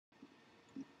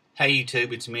Hey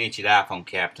YouTube, it's me, your iPhone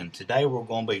Captain. Today we're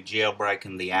going to be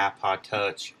jailbreaking the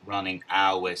iPodTouch running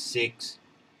iOS 6.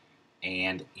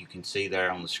 And you can see there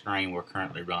on the screen we're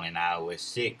currently running iOS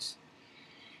 6.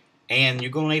 And you're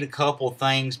going to need a couple of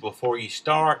things before you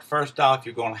start. First off,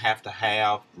 you're going to have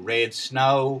Red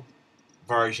Snow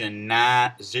version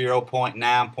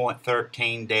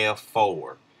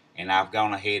 0.9.13-4. And I've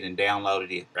gone ahead and downloaded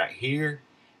it right here.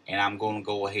 And I'm going to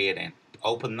go ahead and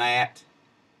open that.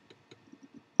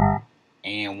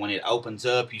 And when it opens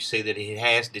up, you see that it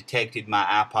has detected my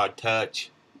iPodTouch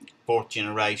 4th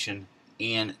generation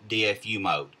in DFU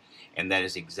mode. And that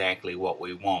is exactly what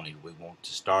we wanted. We want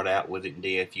to start out with it in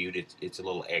DFU. It's a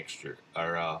little extra,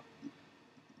 or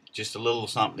just a little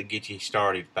something to get you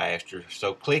started faster.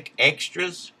 So click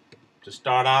Extras to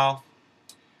start off.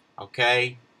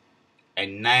 Okay.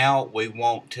 And now we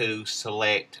want to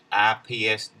select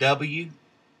IPSW.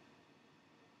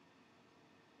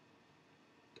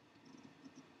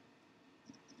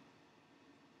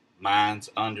 Mine's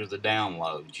under the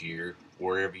downloads here.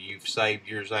 Wherever you've saved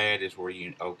yours at is where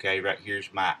you, okay, right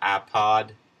here's my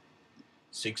iPod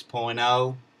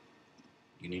 6.0.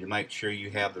 You need to make sure you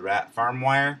have the right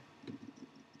firmware.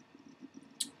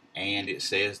 And it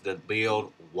says the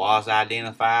build was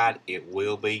identified. It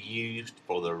will be used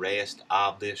for the rest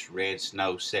of this Red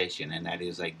Snow session, and that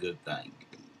is a good thing.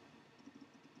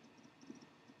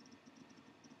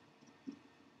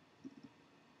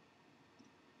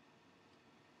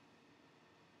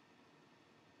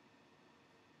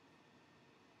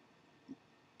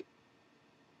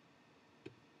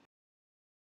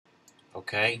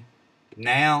 Okay,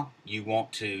 now you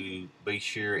want to be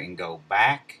sure and go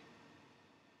back,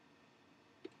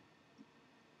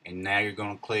 and now you're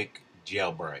going to click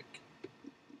Jailbreak.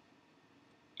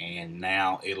 And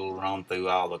now it'll run through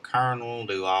all the kernel,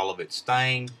 do all of its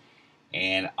thing.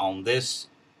 And on this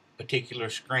particular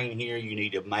screen here, you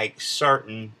need to make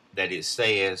certain that it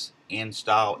says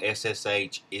install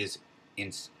SSH is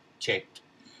checked,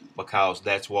 because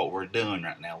that's what we're doing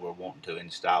right now. We're wanting to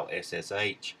install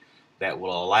SSH that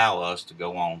will allow us to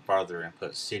go on further and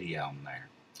put Cydia on there.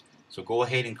 So go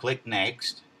ahead and click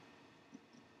next.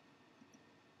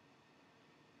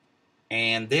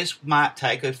 And this might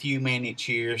take a few minutes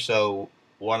here, so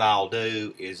what I'll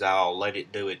do is I'll let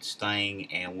it do its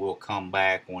thing and we'll come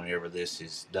back whenever this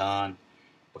is done,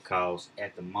 because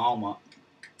at the moment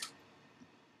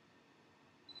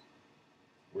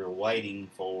we're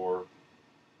waiting for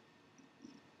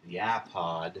the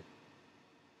iPod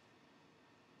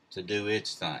to do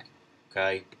its thing.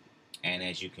 Okay, and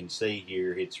as you can see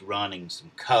here, it's running some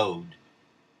code.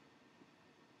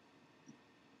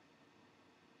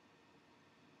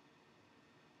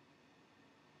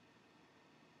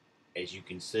 As you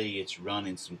can see, it's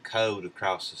running some code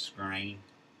across the screen,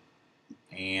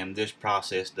 and this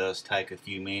process does take a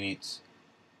few minutes.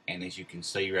 And as you can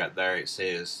see right there, it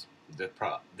says the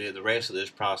rest of this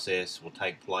process will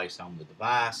take place on the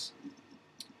device.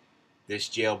 This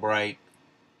jailbreak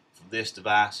for this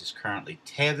device is currently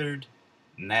tethered,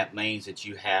 and that means that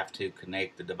you have to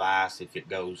connect the device if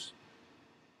it's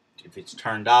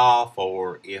turned off,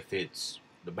 or if the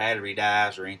battery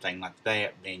dies or anything like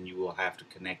that. Then you will have to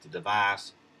connect the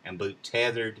device and boot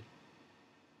tethered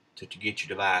to get your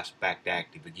device back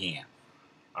active again.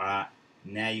 Alright,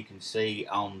 now you can see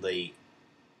on the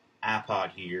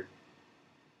iPod here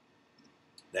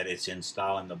that it's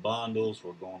installing the bundles.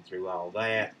 We're going through all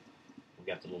that. We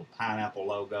got the little pineapple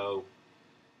logo.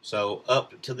 So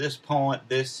up to this point,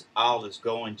 this all is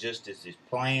going just as it's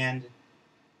planned.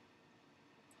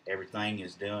 Everything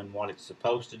is doing what it's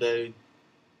supposed to do.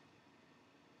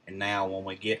 And now when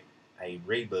we get a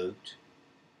reboot,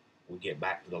 we get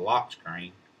back to the lock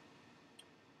screen,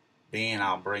 then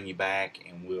I'll bring you back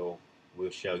and we'll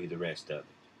show you the rest of it.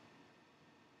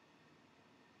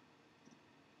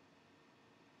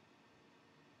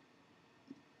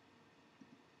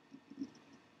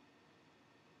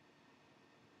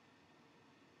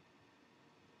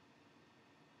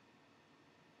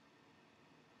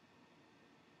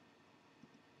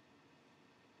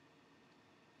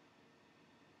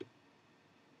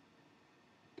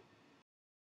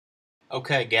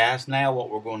 Okay guys, now what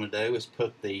we're going to do is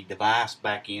put the device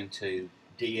back into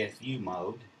DFU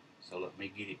mode. So let me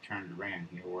get it turned around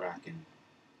here where I can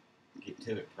get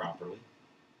to it properly.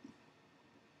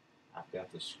 I've got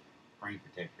the screen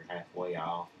protector halfway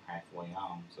off, halfway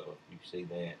on, so if you see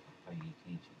that, pay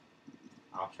attention.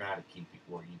 I'll try to keep it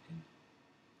where you can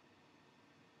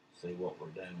see what we're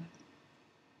doing.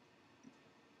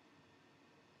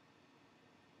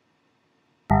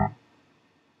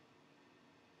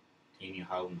 Continue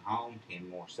holding home, 10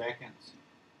 more seconds.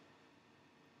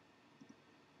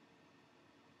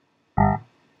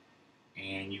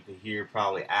 and you could hear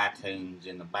probably iTunes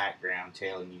in the background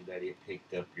telling you that it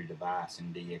picked up your device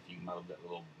in DFU mode, that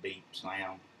little beep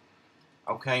sound.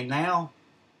 Okay, now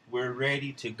we're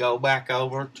ready to go back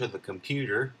over to the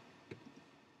computer,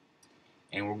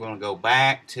 and we're going to go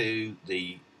back to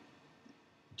the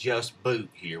Just Boot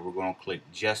here. We're going to click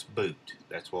Just Boot.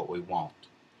 That's what we want.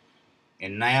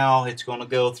 And now it's going to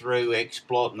go through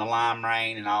exploiting the lime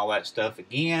rain and all that stuff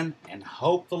again. And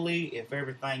hopefully, if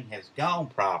everything has gone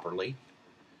properly,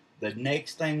 the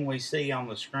next thing we see on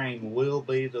the screen will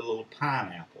be the little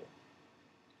pineapple.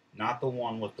 Not the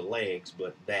one with the legs,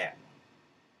 but that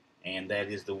one. And that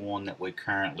is the one that we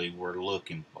currently were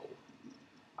looking for.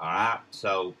 Alright,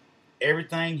 so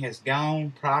everything has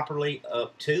gone properly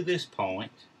up to this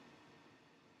point.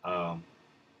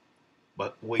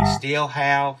 But we still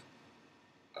have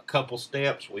a couple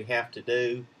steps we have to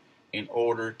do in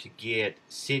order to get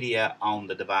Cydia on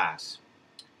the device.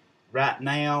 Right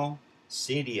now,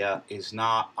 Cydia is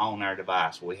not on our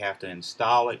device. We have to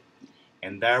install it,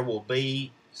 and there will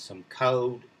be some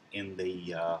code in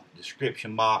the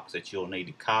description box that you'll need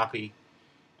to copy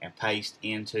and paste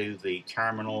into the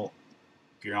terminal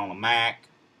if you're on a Mac,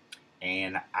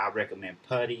 and I recommend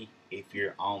PuTTY if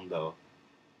you're on the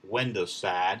Windows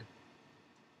side.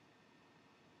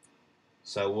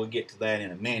 So we'll get to that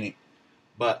in a minute.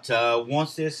 But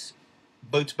once this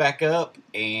boots back up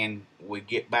and we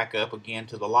get back up again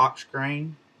to the lock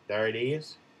screen, there it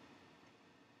is.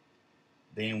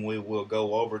 Then we will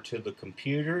go over to the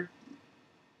computer,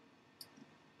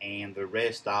 and the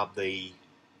rest of the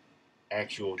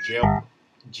actual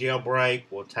jailbreak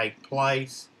will take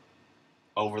place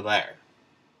over there.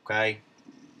 Okay?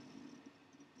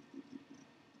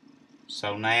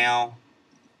 So now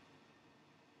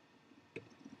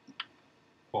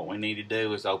what we need to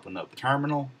do is open up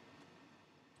Terminal.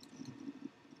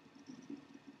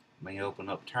 Let me open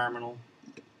up Terminal.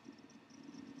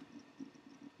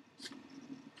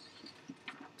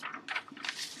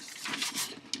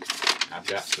 I've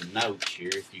got some notes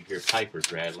here. If you hear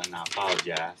papers rattling, I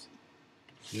apologize.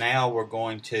 Now we're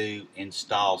going to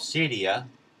install Cydia,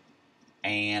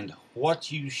 and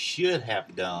what you should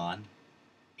have done,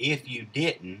 if you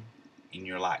didn't, and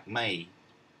you're like me,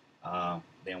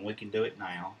 then we can do it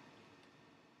now.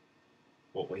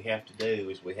 What we have to do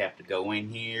is we have to go in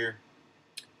here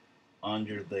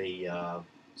under the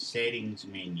settings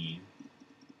menu,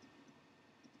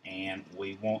 and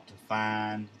we want to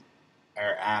find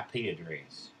our IP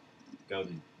address. Go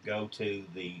to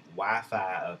the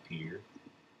Wi-Fi up here,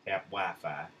 tap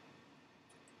Wi-Fi,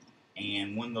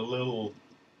 and when the little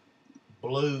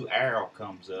blue arrow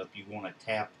comes up, you want to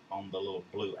tap on the little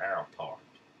blue arrow part.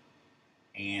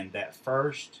 And that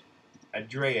first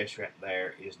address right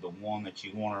there is the one that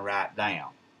you want to write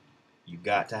down. You've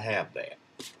got to have that.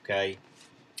 Okay?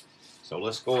 So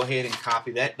let's go ahead and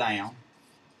copy that down.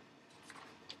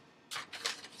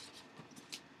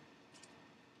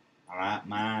 Alright,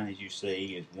 mine, as you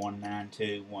see, is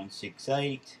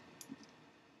 192.168.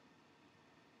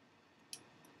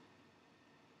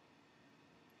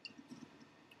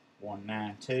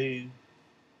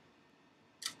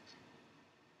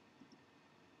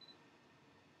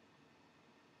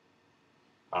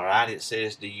 Alright, it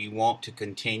says, do you want to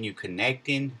continue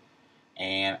connecting?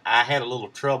 And I had a little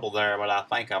trouble there, but I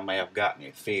think I may have gotten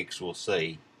it fixed. We'll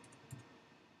see.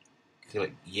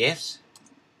 Click yes.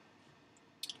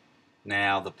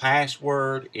 Now the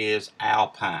password is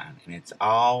Alpine, and it's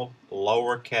all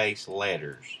lowercase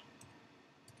letters.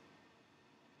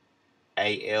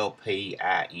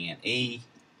 ALPINE.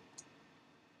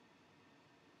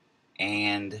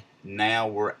 And now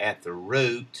we're at the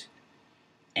root,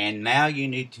 and now you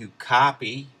need to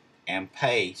copy and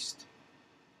paste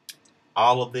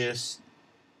all of this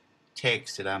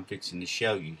text that I'm fixing to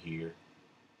show you here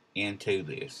into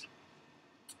this.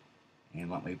 And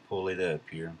let me pull it up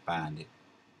here and find it.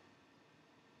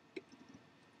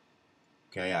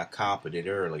 Okay, I copied it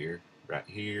earlier right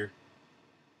here.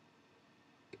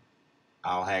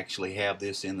 I'll actually have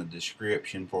this in the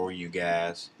description for you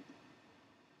guys,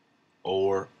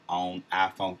 or on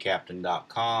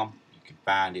iPhoneCaptain.com. You can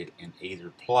find it in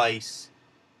either place.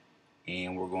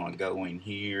 And we're going to go in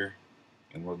here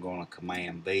and we're going to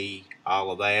Command V,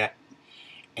 all of that.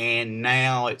 And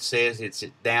now it says it's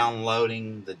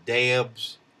downloading the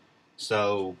debs,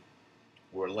 so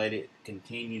we'll let it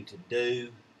continue to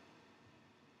do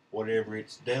whatever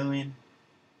it's doing,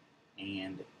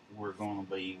 and we're going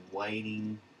to be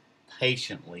waiting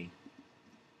patiently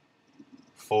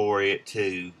for it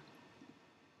to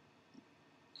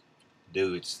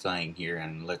do its thing here.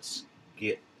 And let's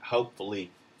get,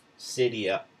 hopefully,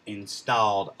 Cydia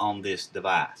installed on this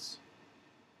device.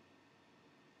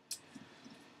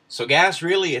 So guys,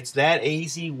 really it's that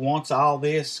easy. Once all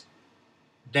this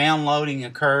downloading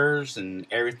occurs and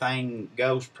everything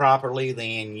goes properly,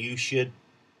 then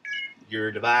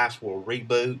your device will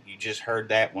reboot. You just heard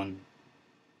that one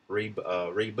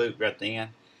reboot right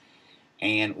then.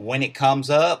 And when it comes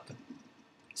up,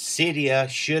 Cydia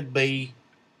should be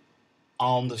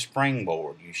on the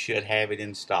springboard. You should have it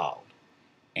installed.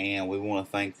 And we want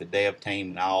to thank the dev team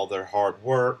and all their hard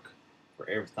work for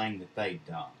everything that they've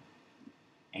done.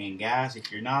 And guys,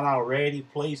 if you're not already,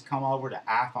 please come over to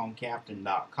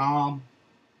iPhoneCaptain.com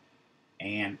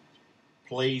and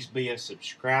please be a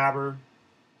subscriber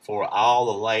for all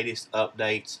the latest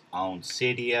updates on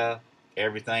Cydia,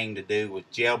 everything to do with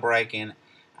jailbreaking.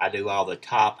 I do all the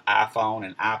top iPhone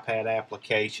and iPad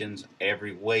applications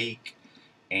every week,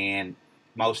 and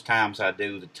most times I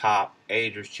do the top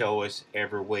editor's choice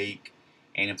every week.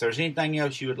 And if there's anything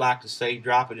else you would like to see,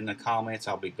 drop it in the comments.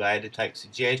 I'll be glad to take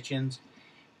suggestions.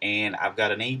 And I've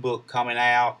got an ebook coming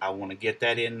out. I want to get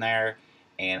that in there,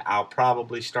 and I'll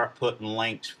probably start putting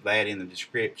links for that in the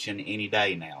description any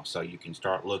day now, so you can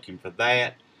start looking for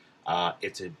that.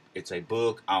 It's a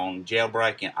book on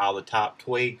jailbreaking, all the top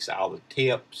tweaks, all the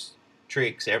tips,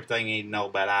 tricks, everything you need to know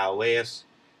about iOS.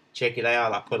 Check it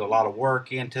out. I put a lot of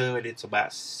work into it. It's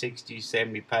about 60,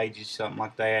 70 pages, something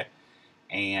like that,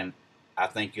 and I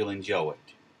think you'll enjoy it.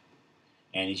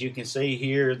 And as you can see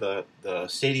here, the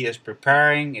Cydia is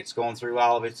preparing. It's going through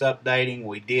all of its updating.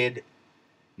 We did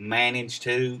manage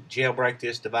to jailbreak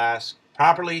this device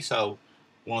properly, so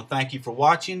I want to thank you for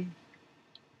watching.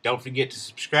 Don't forget to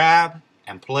subscribe,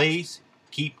 and please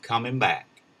keep coming back.